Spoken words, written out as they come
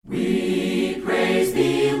Praise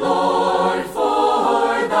thee, Lord,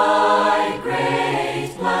 for thy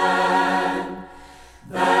great plan,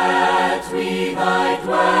 that we thy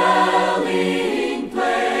dwelling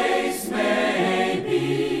place may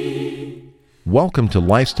be. Welcome to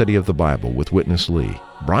Life Study of the Bible with Witness Lee,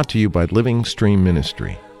 brought to you by Living Stream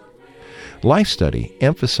Ministry. Life Study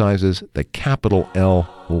emphasizes the capital L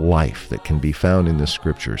life that can be found in the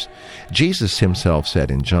Scriptures. Jesus himself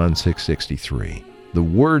said in John 6:63, "The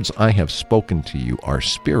words I have spoken to you are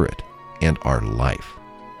spirit and are life."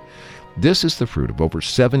 This is the fruit of over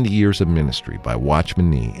 70 years of ministry by Watchman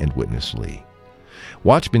Nee and Witness Lee.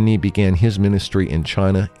 Watchman Nee began his ministry in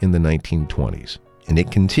China in the 1920s, and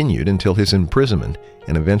it continued until his imprisonment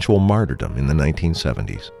and eventual martyrdom in the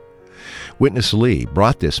 1970s. Witness Lee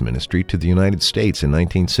brought this ministry to the United States in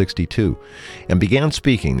 1962 and began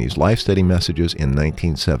speaking these life study messages in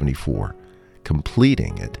 1974,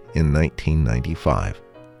 completing it in 1995.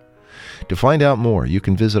 To find out more, you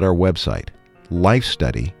can visit our website,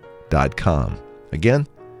 lifestudy.com. Again,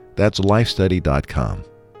 that's lifestudy.com.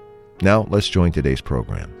 Now, let's join today's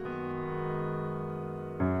program.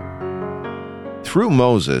 Through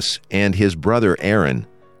Moses and his brother Aaron,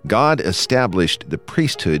 God established the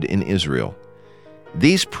priesthood in Israel.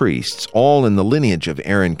 These priests, all in the lineage of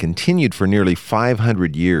Aaron, continued for nearly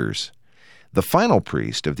 500 years. The final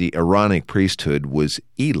priest of the Aaronic priesthood was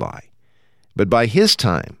Eli. But by his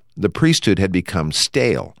time, the priesthood had become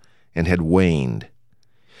stale and had waned.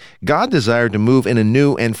 God desired to move in a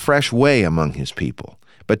new and fresh way among his people.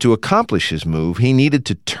 But to accomplish his move, he needed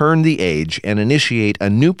to turn the age and initiate a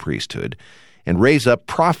new priesthood and raise up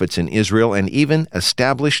prophets in Israel and even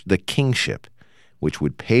establish the kingship, which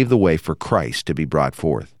would pave the way for Christ to be brought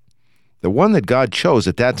forth. The one that God chose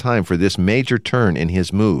at that time for this major turn in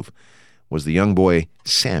his move was the young boy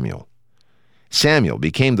Samuel. Samuel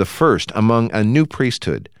became the first among a new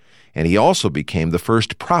priesthood, and he also became the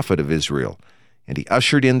first prophet of Israel, and he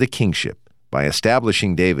ushered in the kingship by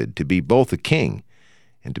establishing David to be both a king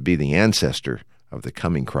and to be the ancestor of the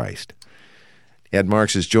coming Christ. Ed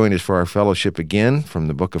Marks has joined us for our fellowship again from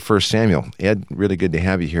the book of 1 Samuel. Ed, really good to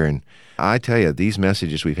have you here. And I tell you, these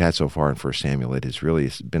messages we've had so far in 1 Samuel, it has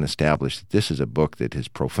really been established that this is a book that is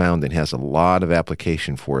profound and has a lot of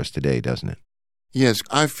application for us today, doesn't it? Yes,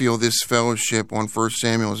 I feel this fellowship on 1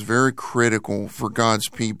 Samuel is very critical for God's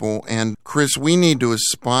people. And Chris, we need to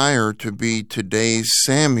aspire to be today's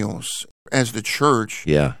Samuels as the church,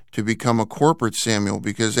 to become a corporate Samuel,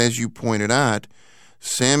 because as you pointed out,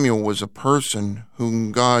 Samuel was a person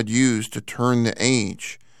whom God used to turn the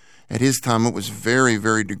age. At his time, it was very,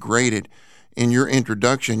 very degraded. In your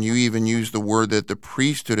introduction, you even used the word that the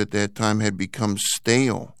priesthood at that time had become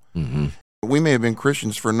stale. Mm-hmm. We may have been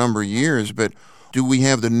Christians for a number of years, but do we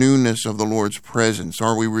have the newness of the Lord's presence?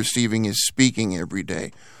 Are we receiving his speaking every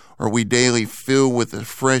day? Are we daily filled with the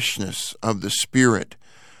freshness of the Spirit?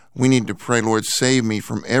 We need to pray, Lord, save me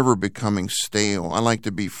from ever becoming stale. I like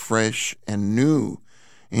to be fresh and new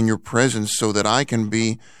in your presence so that I can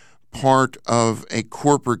be part of a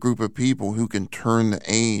corporate group of people who can turn the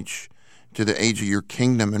age to the age of your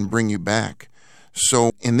kingdom and bring you back.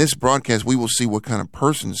 So in this broadcast, we will see what kind of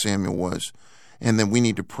person Samuel was, and then we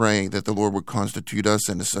need to pray that the Lord would constitute us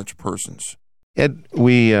into such persons. Ed,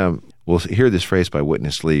 we will hear this phrase by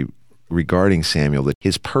Witness Lee regarding Samuel, that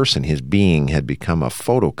his person, his being, had become a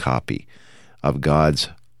photocopy of God's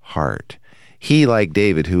heart. He, like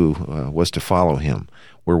David, who was to follow him,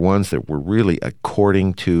 were ones that were really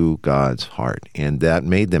according to God's heart, and that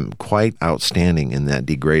made them quite outstanding in that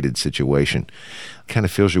degraded situation. Kind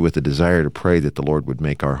of fills you with a desire to pray that the Lord would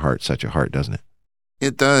make our heart such a heart, doesn't it?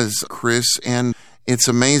 It does, Chris, and it's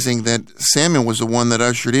amazing that Samuel was the one that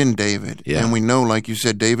ushered in David. Yeah. And we know, like you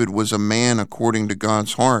said, David was a man according to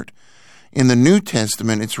God's heart. In the New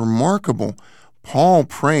Testament, it's remarkable. Paul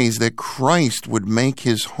prays that Christ would make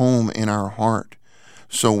his home in our heart.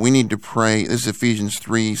 So we need to pray, this is Ephesians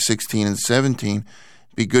 3:16 and 17,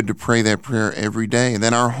 be good to pray that prayer every day. And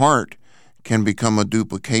then our heart can become a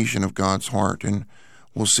duplication of God's heart. And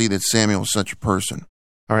we'll see that Samuel is such a person.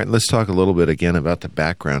 All right, let's talk a little bit again about the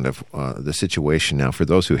background of the situation now. For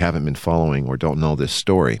those who haven't been following or don't know this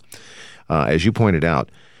story, as you pointed out,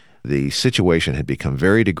 the situation had become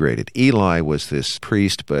very degraded. Eli was this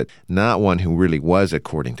priest, but not one who really was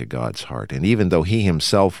according to God's heart. And even though he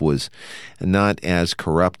himself was not as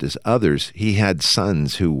corrupt as others, he had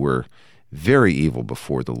sons who were very evil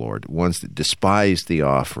before the Lord, ones that despised the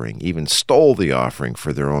offering, even stole the offering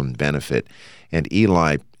for their own benefit. And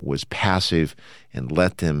Eli was passive and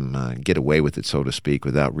let them get away with it, so to speak,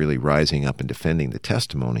 without really rising up and defending the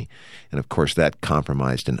testimony. And of course, that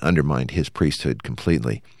compromised and undermined his priesthood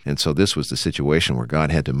completely. And so this was the situation where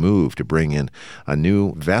God had to move to bring in a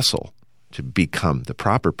new vessel to become the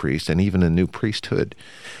proper priest and even a new priesthood.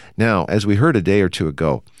 Now, as we heard a day or two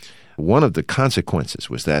ago, one of the consequences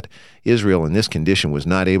was that Israel in this condition was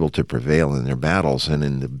not able to prevail in their battles, and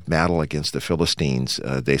in the battle against the Philistines,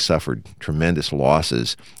 they suffered tremendous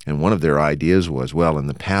losses. And one of their ideas was, well, in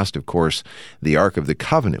the past, of course, the Ark of the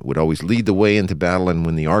Covenant would always lead the way into battle, and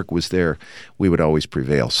when the Ark was there, we would always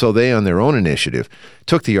prevail. So they, on their own initiative,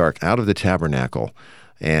 took the Ark out of the tabernacle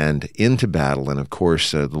and into battle. And of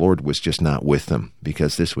course, the Lord was just not with them,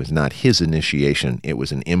 because this was not his initiation. It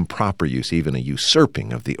was an improper use, even a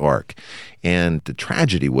usurping of the ark. And the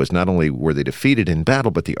tragedy was not only were they defeated in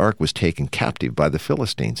battle, but the ark was taken captive by the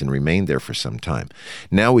Philistines and remained there for some time.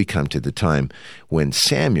 Now we come to the time when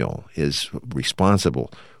Samuel is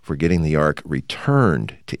responsible for getting the ark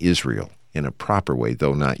returned to Israel in a proper way,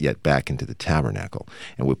 though not yet back into the tabernacle.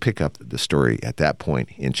 And we'll pick up the story at that point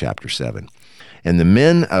in chapter 7. And the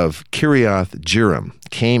men of Kiriath-Jearim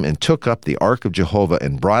came and took up the ark of Jehovah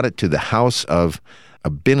and brought it to the house of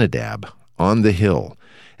Abinadab on the hill.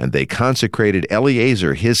 And they consecrated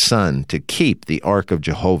Eleazar his son to keep the ark of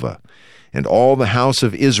Jehovah. And all the house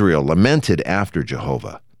of Israel lamented after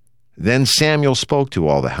Jehovah. Then Samuel spoke to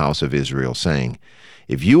all the house of Israel, saying,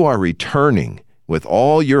 If you are returning with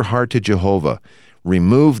all your heart to Jehovah,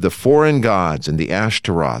 remove the foreign gods and the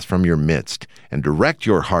Ashtaroth from your midst, and direct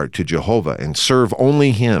your heart to Jehovah, and serve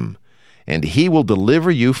only him, and he will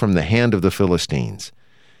deliver you from the hand of the Philistines.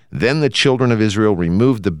 Then the children of Israel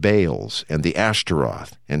removed the Baals and the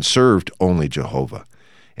Ashtaroth, and served only Jehovah.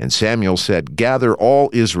 And Samuel said, Gather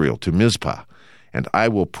all Israel to Mizpah, and I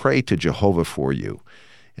will pray to Jehovah for you.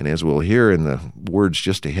 And as we'll hear in the words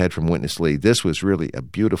just ahead from Witness Lee, this was really a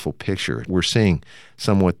beautiful picture. We're seeing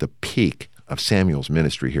somewhat the peak of Samuel's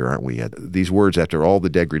ministry here, aren't we? These words, after all the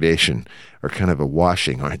degradation, are kind of a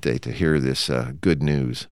washing, aren't they, to hear this good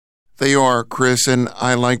news? They are, Chris, and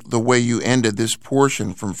I like the way you ended this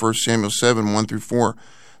portion from 1 Samuel 7, 1 through 4.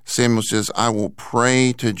 Samuel says, I will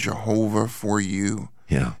pray to Jehovah for you.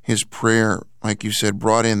 Yeah. His prayer, like you said,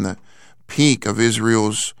 brought in the peak of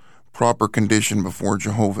Israel's proper condition before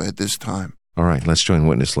Jehovah at this time. All right, let's join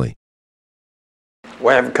Witness Lee.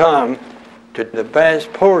 We have come to the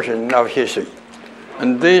best portion of history.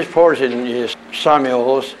 And this portion is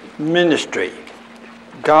Samuel's ministry.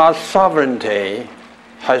 God's sovereignty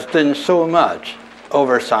has done so much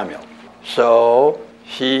over Samuel. So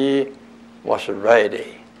he was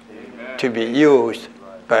ready to be used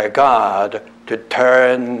by God to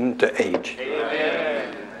turn the age.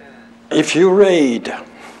 Amen. If you read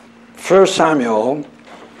 1 Samuel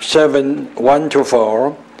 7, 1 to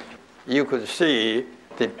 4, you could see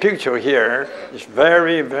the picture here is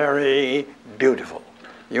very, very beautiful.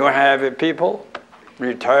 You have people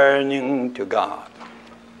returning to God.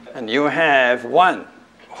 And you have one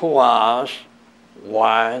who was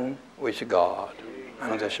one with God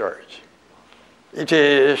on the earth. It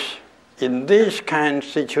is in this kind of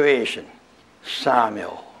situation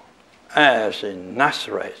Samuel, as in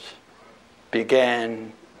Nazareth,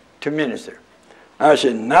 began to minister. As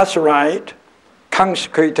in Nazareth,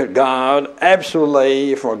 consecrated God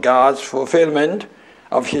absolutely for God's fulfillment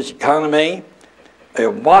of his economy,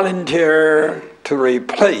 a volunteer to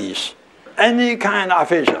replace any kind of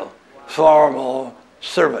official, formal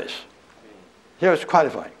service. He was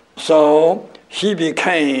qualified. So he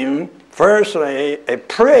became, firstly, a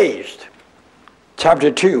priest.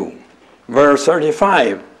 Chapter 2, verse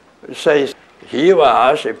 35 says, he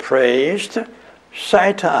was a priest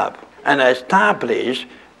set up and established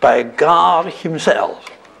by God himself.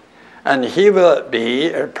 And he will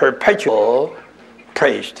be a perpetual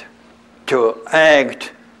priest to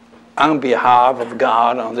act on behalf of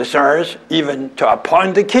God on this earth, even to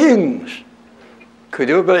appoint the kings. Could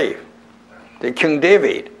you believe? The King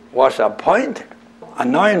David was appointed,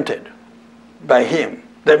 anointed by him.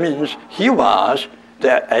 That means he was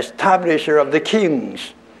the establisher of the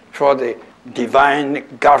kings for the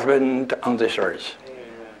divine government on this earth.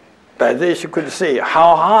 By this you could see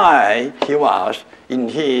how high he was in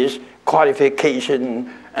his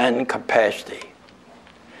qualification and capacity.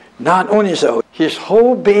 Not only so, his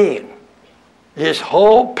whole being, his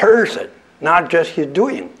whole person, not just his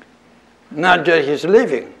doing, not just his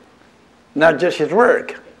living, not just his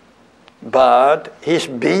work, but his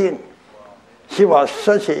being. He was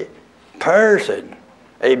such a person,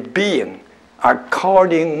 a being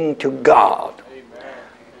according to God.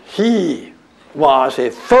 He was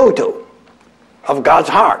a photo of God's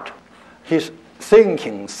heart. His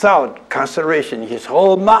thinking, thought, consideration, his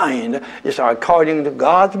whole mind is according to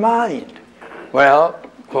God's mind. Well,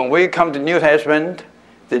 when we come to the New Testament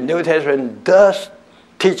does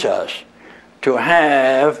teach us to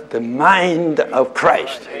have the mind of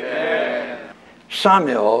Christ. Amen.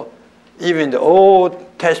 Samuel, even the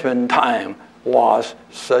Old Testament time, was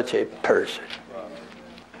such a person.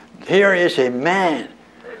 Here is a man.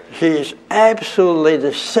 He is absolutely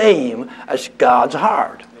the same as God's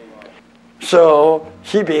heart. So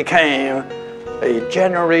he became a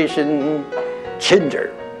generation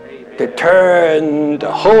changer to turn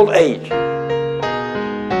the whole age.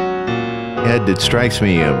 Ed, it strikes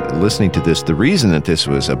me, listening to this, the reason that this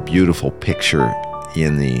was a beautiful picture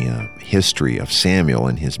in the history of Samuel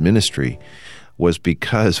and his ministry was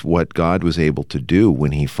because what God was able to do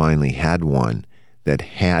when he finally had one that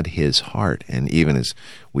had his heart, and even as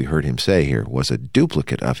we heard him say here, was a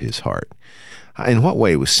duplicate of his heart. In what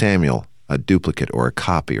way was Samuel a duplicate or a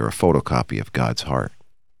copy or a photocopy of God's heart?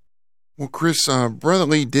 Well, Chris, Brother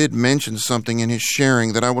Lee did mention something in his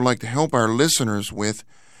sharing that I would like to help our listeners with.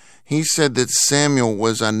 He said that Samuel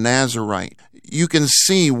was a Nazirite. You can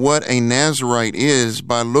see what a Nazirite is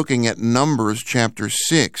by looking at Numbers chapter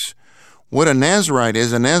 6. What a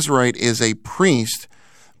Nazirite is a priest,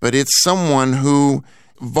 but it's someone who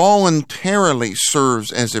voluntarily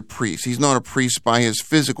serves as a priest. He's not a priest by his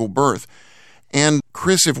physical birth. And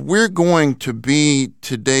Chris, if we're going to be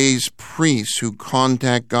today's priests who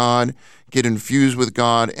contact God, get infused with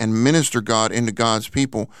God, and minister God into God's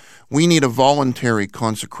people, we need a voluntary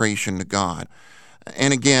consecration to God.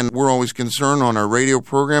 And again, we're always concerned on our radio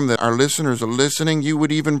program that our listeners are listening. You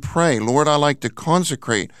would even pray, Lord, I like to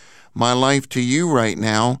consecrate my life to you right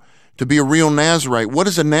now to be a real Nazirite. What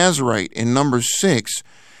is a Nazirite? In Numbers 6,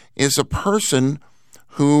 is a person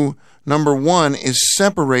who, number one, is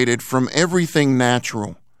separated from everything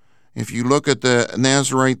natural. If you look at the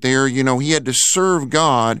Nazirite there, he had to serve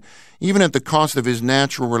God even at the cost of his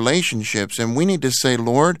natural relationships. And we need to say,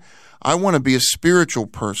 Lord, I want to be a spiritual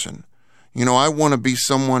person. I want to be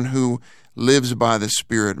someone who lives by the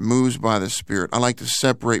Spirit, moves by the Spirit. I like to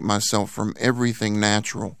separate myself from everything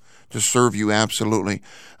natural to serve you absolutely.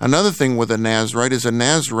 Another thing with a Nazirite is a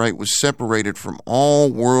Nazirite was separated from all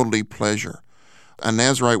worldly pleasure. A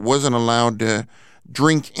Nazirite wasn't allowed to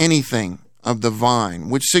drink anything of the vine,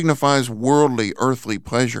 which signifies worldly, earthly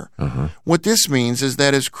pleasure. What this means is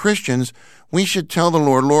that as Christians, we should tell the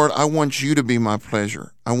Lord, Lord, I want you to be my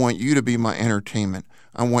pleasure. I want you to be my entertainment.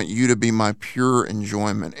 I want you to be my pure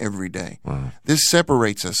enjoyment every day. Wow. This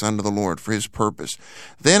separates us unto the Lord for his purpose.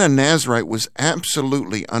 Then a Nazirite was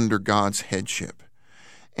absolutely under God's headship.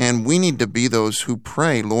 And we need to be those who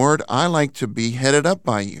pray, Lord, I like to be headed up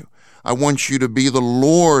by you. I want you to be the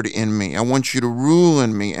Lord in me. I want you to rule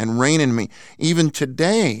in me and reign in me. Even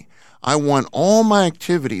today, I want all my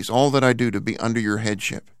activities, all that I do, to be under your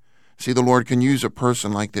headship. See, the Lord can use a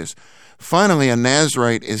person like this. Finally, a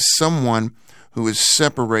Nazirite is someone who is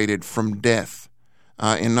separated from death.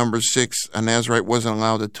 In Numbers 6, a Nazirite wasn't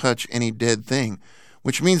allowed to touch any dead thing,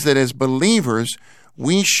 which means that as believers,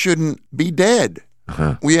 we shouldn't be dead.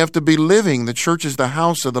 We have to be living. The church is the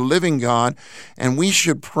house of the living God, and we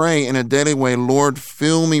should pray in a daily way, Lord,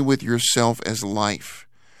 fill me with yourself as life.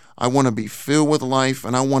 I want to be filled with life,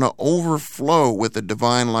 and I want to overflow with the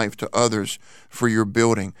divine life to others for your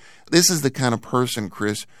building. This is the kind of person,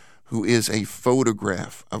 Chris, who is a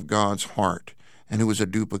photograph of God's heart and who is a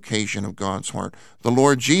duplication of God's heart. The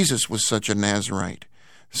Lord Jesus was such a Nazirite.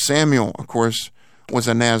 Samuel, of course, was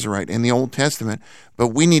a Nazirite in the Old Testament, but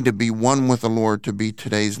we need to be one with the Lord to be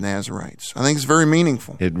today's Nazirites. I think it's very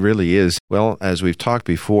meaningful. It really is. Well, as we've talked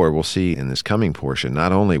before, we'll see in this coming portion,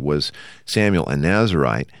 not only was Samuel a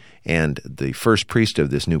Nazirite and the first priest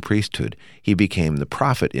of this new priesthood, he became the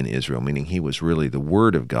prophet in Israel, meaning he was really the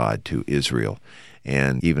word of God to Israel.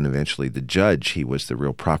 And even eventually the judge, he was the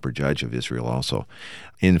real proper judge of Israel also.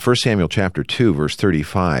 In 1 Samuel chapter 2, verse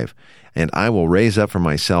 35, and I will raise up for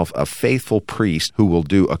myself a faithful priest who will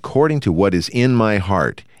do according to what is in my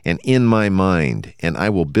heart and in my mind, and I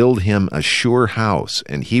will build him a sure house,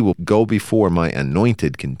 and he will go before my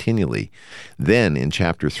anointed continually. Then in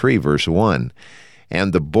chapter 3, verse 1,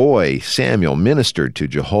 and the boy Samuel ministered to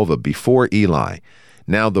Jehovah before Eli.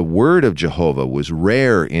 Now the word of Jehovah was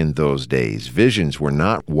rare in those days. Visions were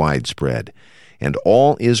not widespread. And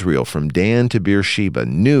all Israel from Dan to Beersheba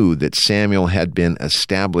knew that Samuel had been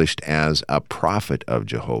established as a prophet of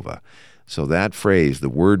Jehovah. So that phrase, the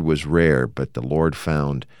word was rare, but the Lord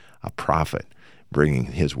found a prophet. bringing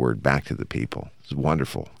his word back to the people. It's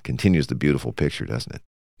wonderful. Continues the beautiful picture, doesn't it?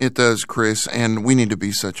 It does, Chris, and we need to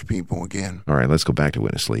be such people again. All right, let's go back to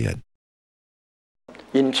Witness Lee, Ed.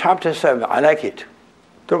 In chapter 7, I like it.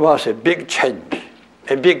 There was a big change,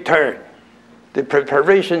 a big turn. The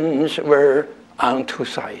preparations were on two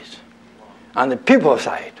sides. On the people's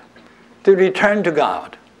side, they returned to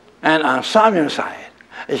God. And on Samuel's side,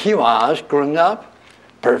 he was grown up,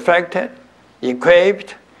 perfected,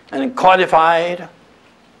 equipped, and qualified,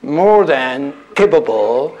 more than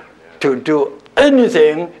capable to do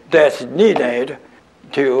anything that's needed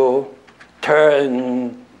to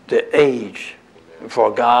turn the age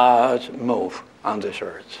for God's move on this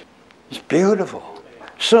earth. It's beautiful.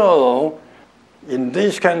 So, in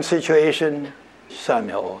this kind of situation,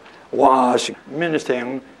 Samuel was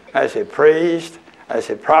ministering as a priest, as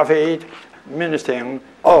a prophet, ministering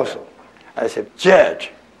also as a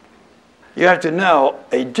judge. You have to know,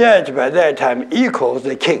 a judge by that time equals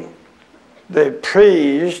the king. The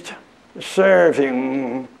priest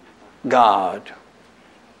serving God,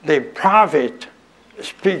 the prophet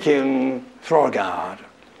speaking for God.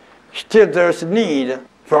 Still there's need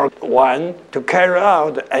for one to carry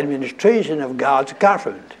out the administration of God's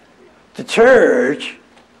government. The church,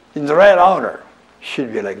 in the right order,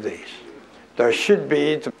 should be like this. There should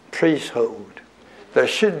be the priesthood. There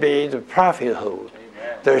should be the prophethood.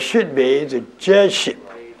 There should be the judgeship.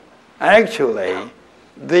 Actually,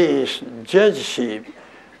 this judgeship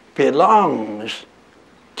belongs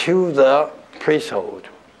to the priesthood.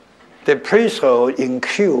 The priesthood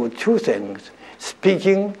includes two things: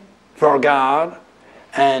 speaking for God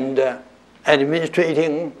and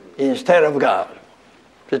administrating instead of God.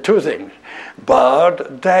 The two things.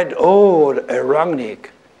 But that old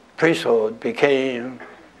Aaronic priesthood became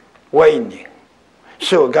waning.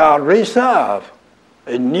 So God raised up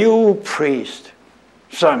a new priest,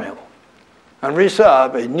 Samuel, and raised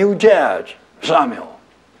up a new judge, Samuel,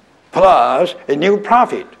 plus a new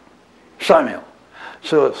prophet, Samuel.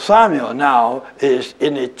 So Samuel now is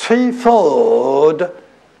in a threefold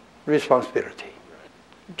responsibility.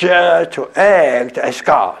 Just to act as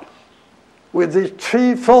God with this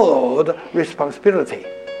threefold responsibility.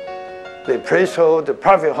 The priesthood, the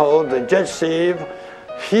prophethood, the judgeship.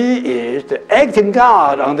 He is the acting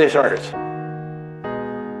God on this earth.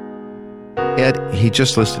 Ed, he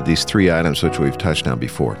just listed these three items which we've touched on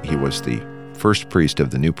before. He was the first priest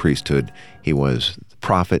of the new priesthood. He was the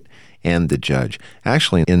prophet and the judge.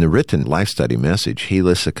 Actually, in the written life study message, he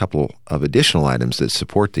lists a couple of additional items that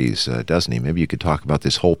support these, doesn't he? Maybe you could talk about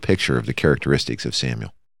this whole picture of the characteristics of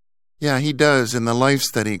Samuel. Yeah, he does in the life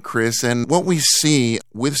study, Chris. And what we see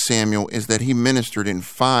with Samuel is that he ministered in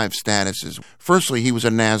 5 statuses. Firstly, he was a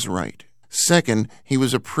Nazirite. Second, he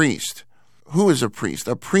was a priest. Who is a priest?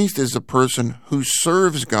 A priest is a person who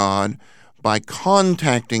serves God by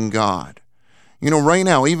contacting God. You know, right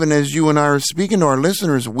now, even as you and I are speaking to our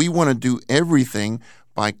listeners, we want to do everything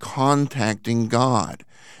by contacting God.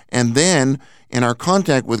 And then in our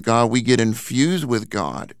contact with God, we get infused with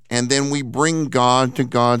God. And then we bring God to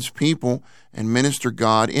God's people and minister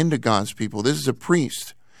God into God's people. This is a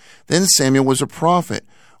priest. Then Samuel was a prophet.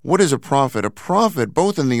 What is a prophet? A prophet,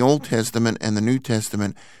 both in the Old Testament and the New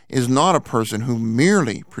Testament, is not a person who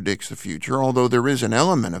merely predicts the future, although there is an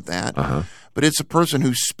element of that. But it's a person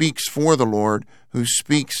who speaks for the Lord, who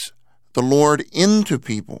speaks the Lord into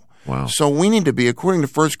people. Wow. So we need to be, according to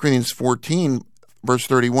 1 Corinthians 14, verse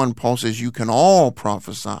 31, Paul says, you can all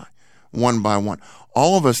prophesy one by one.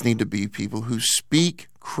 All of us need to be people who speak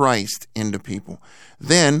Christ into people.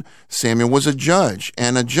 Then Samuel was a judge,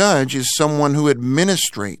 and a judge is someone who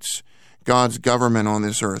administrates God's government on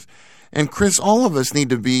this earth. And Chris, all of us need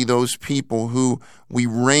to be those people who we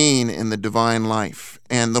reign in the divine life.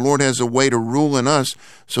 And the Lord has a way to rule in us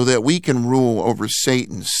so that we can rule over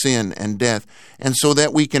Satan, sin, and death, and so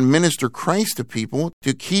that we can minister Christ to people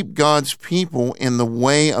to keep God's people in the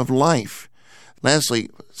way of life. Lastly,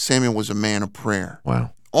 Samuel was a man of prayer.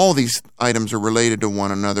 Wow. All these items are related to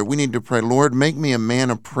one another. We need to pray, Lord, make me a man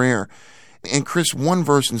of prayer. And Chris, one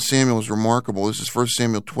verse in Samuel is remarkable. This is 1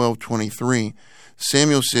 Samuel 12:23.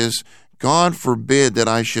 Samuel says, God forbid that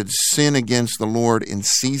I should sin against the Lord in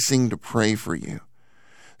ceasing to pray for you.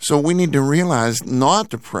 So we need to realize not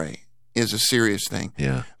to pray is a serious thing.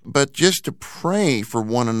 Yeah. But just to pray for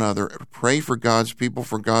one another, pray for God's people,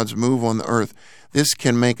 for God's move on the earth, this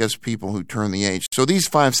can make us people who turn the age. So these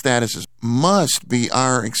 5 statuses must be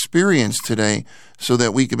our experience today so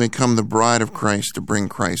that we can become the bride of Christ to bring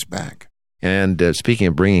Christ back. And speaking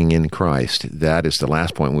of bringing in Christ, that is the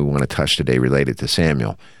last point we want to touch today related to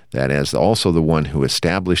Samuel. That is also the one who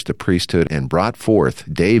established the priesthood and brought forth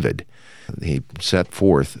David. He set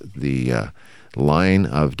forth the line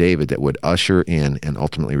of David that would usher in and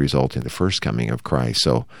ultimately result in the first coming of Christ.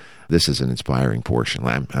 So this is an inspiring portion.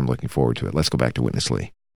 I'm looking forward to it. Let's go back to Witness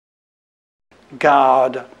Lee.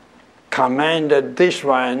 God commanded this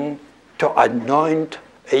one to anoint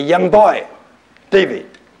a young boy, David,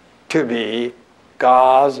 to be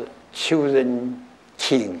God's chosen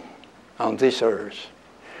king on this earth,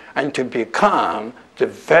 and to become the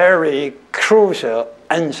very crucial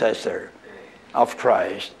ancestor of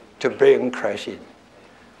Christ, to bring Christ in.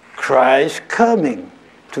 Christ coming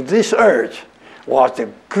to this earth was the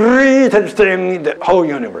greatest thing in the whole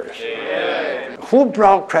universe. Amen. Who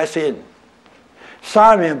brought Christ in?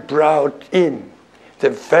 Samuel brought in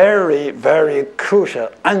the very, very crucial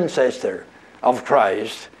ancestor of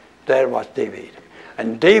Christ. That was David.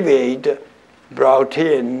 And David brought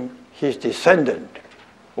in his descendant.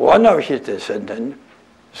 One of his descendants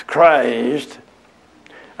is Christ.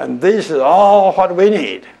 And this is all what we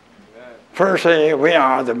need. Firstly, we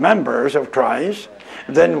are the members of Christ.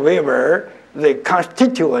 Then we were the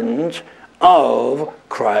constituents of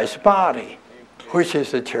Christ's body, which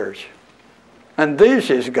is the church. And this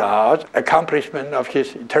is God's accomplishment of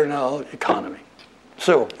his eternal economy.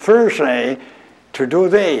 So, firstly, to do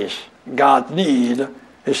this, God needs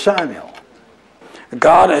a Samuel.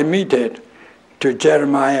 God admitted to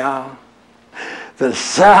Jeremiah the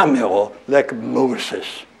Samuel like Moses.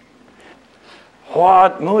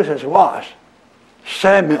 What Moses was,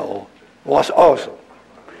 Samuel was also.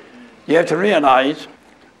 You have to realize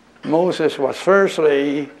Moses was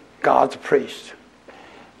firstly God's priest.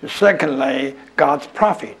 Secondly, God's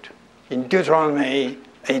prophet. In Deuteronomy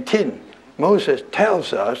 18, Moses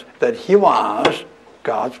tells us that he was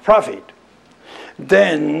God's prophet.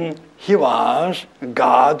 Then he was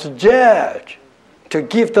God's judge to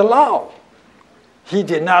give the law. He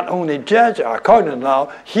did not only judge according to the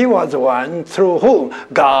law, he was the one through whom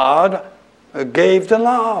God gave the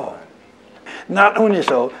law. Not only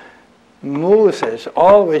so, Moses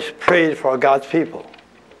always prayed for God's people.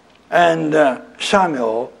 And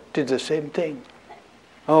Samuel did the same thing.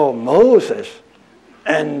 Oh, Moses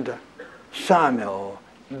and Samuel,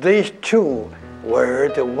 these two were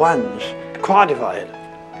the ones qualified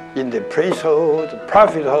in the priesthood,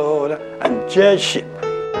 prophethood, and judgeship.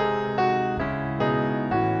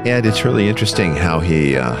 And it's really interesting how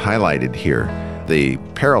he highlighted here the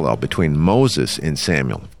parallel between Moses and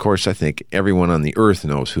Samuel. Of course, I think everyone on the earth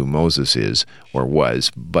knows who Moses is or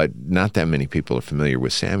was, but not that many people are familiar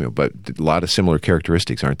with Samuel. But a lot of similar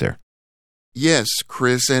characteristics, aren't there? Yes,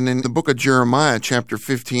 Chris. And in the book of Jeremiah, chapter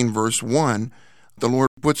 15, verse 1, the Lord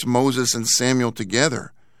puts Moses and Samuel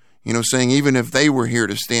together, saying, even if they were here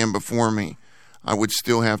to stand before me, I would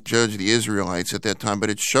still have judged the Israelites at that time. But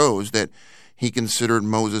it shows that he considered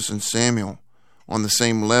Moses and Samuel on the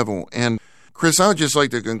same level. And Chris, I would just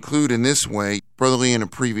like to conclude in this way. Brother Lee, in a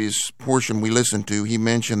previous portion we listened to, he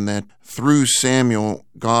mentioned that through Samuel,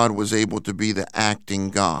 God was able to be the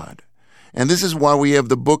acting God. And this is why we have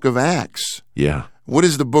the book of Acts. Yeah. What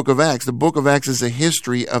is the book of Acts? The book of Acts is a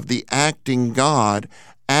history of the acting God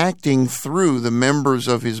acting through the members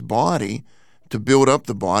of his body to build up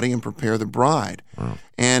the body and prepare the bride. Wow.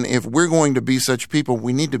 And if we're going to be such people,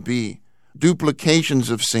 we need to be duplications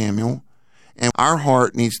of Samuel, and our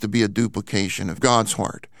heart needs to be a duplication of God's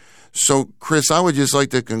heart. So, Chris, I would just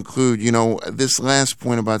like to conclude, this last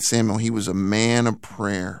point about Samuel, he was a man of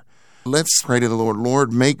prayer. Let's pray to the Lord,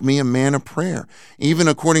 Lord, make me a man of prayer. Even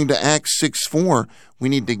according to Acts 6:4, we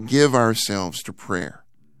need to give ourselves to prayer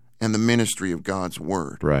and the ministry of God's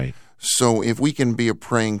word. Right. So if we can be a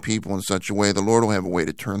praying people in such a way, the Lord will have a way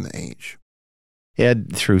to turn the age.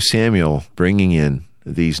 Ed, through Samuel bringing in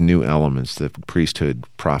these new elements, the priesthood,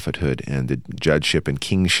 prophethood, and the judgeship and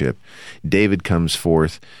kingship, David comes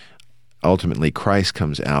forth. Ultimately, Christ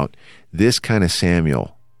comes out. This kind of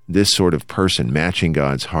Samuel, this sort of person matching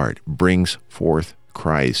God's heart, brings forth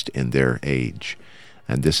Christ in their age.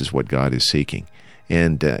 And this is what God is seeking.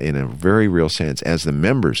 And in a very real sense, as the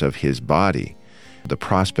members of his body, the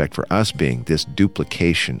prospect for us being this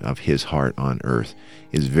duplication of his heart on earth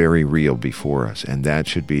is very real before us. And that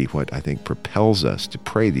should be what I think propels us to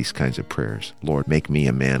pray these kinds of prayers. Lord, make me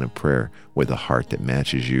a man of prayer with a heart that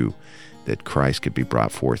matches you, that Christ could be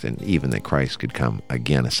brought forth, and even that Christ could come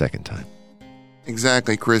again a second time.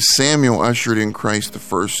 Exactly, Chris. Samuel ushered in Christ the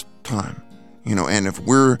first time. And if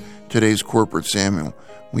we're today's corporate Samuel,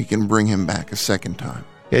 we can bring him back a second time.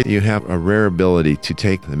 You have a rare ability to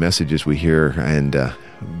take the messages we hear and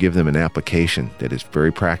give them an application that is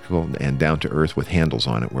very practical and down to earth with handles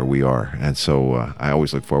on it where we are. And so I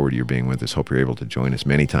always look forward to your being with us. Hope you're able to join us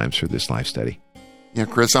many times for this live study. Yeah,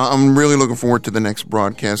 Chris, I'm really looking forward to the next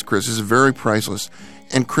broadcast, Chris. This is very priceless.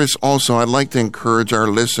 And Chris, also, I'd like to encourage our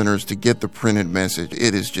listeners to get the printed message.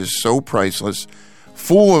 It is just so priceless,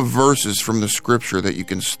 full of verses from the Scripture that you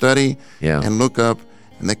can study and look up,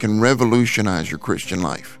 and that can revolutionize your Christian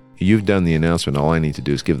life. You've done the announcement. All I need to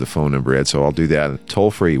do is give the phone number, Ed, so I'll do that.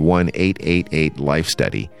 Toll-free,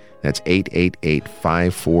 1-888-LIFE-STUDY. That's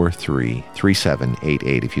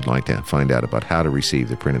 888-543-3788 if you'd like to find out about how to receive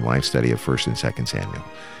the printed life study of 1st and 2nd Samuel.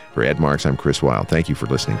 For Ed Marks, I'm Chris Wilde. Thank you for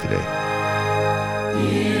listening today.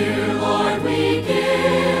 Dear Lord, we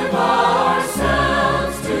give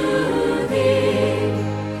ourselves to Thee.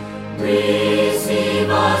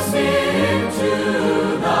 Receive us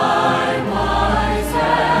into Thy wise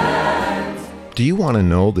hands. Do you want to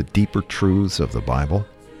know the deeper truths of the Bible?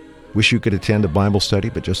 Wish you could attend a Bible study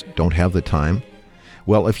but just don't have the time?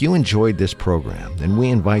 Well, if you enjoyed this program, then we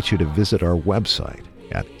invite you to visit our website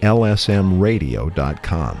at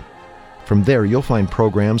lsmradio.com. From there, you'll find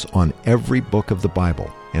programs on every book of the Bible,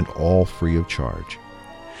 and all free of charge.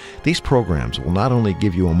 These programs will not only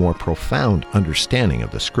give you a more profound understanding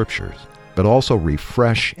of the Scriptures, but also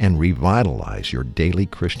refresh and revitalize your daily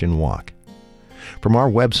Christian walk. From our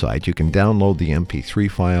website, you can download the MP3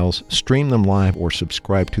 files, stream them live, or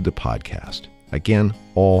subscribe to the podcast. Again,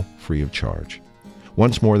 all free of charge.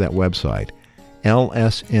 Once more, that website,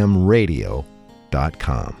 lsmradio.com.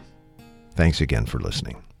 Thanks again for listening.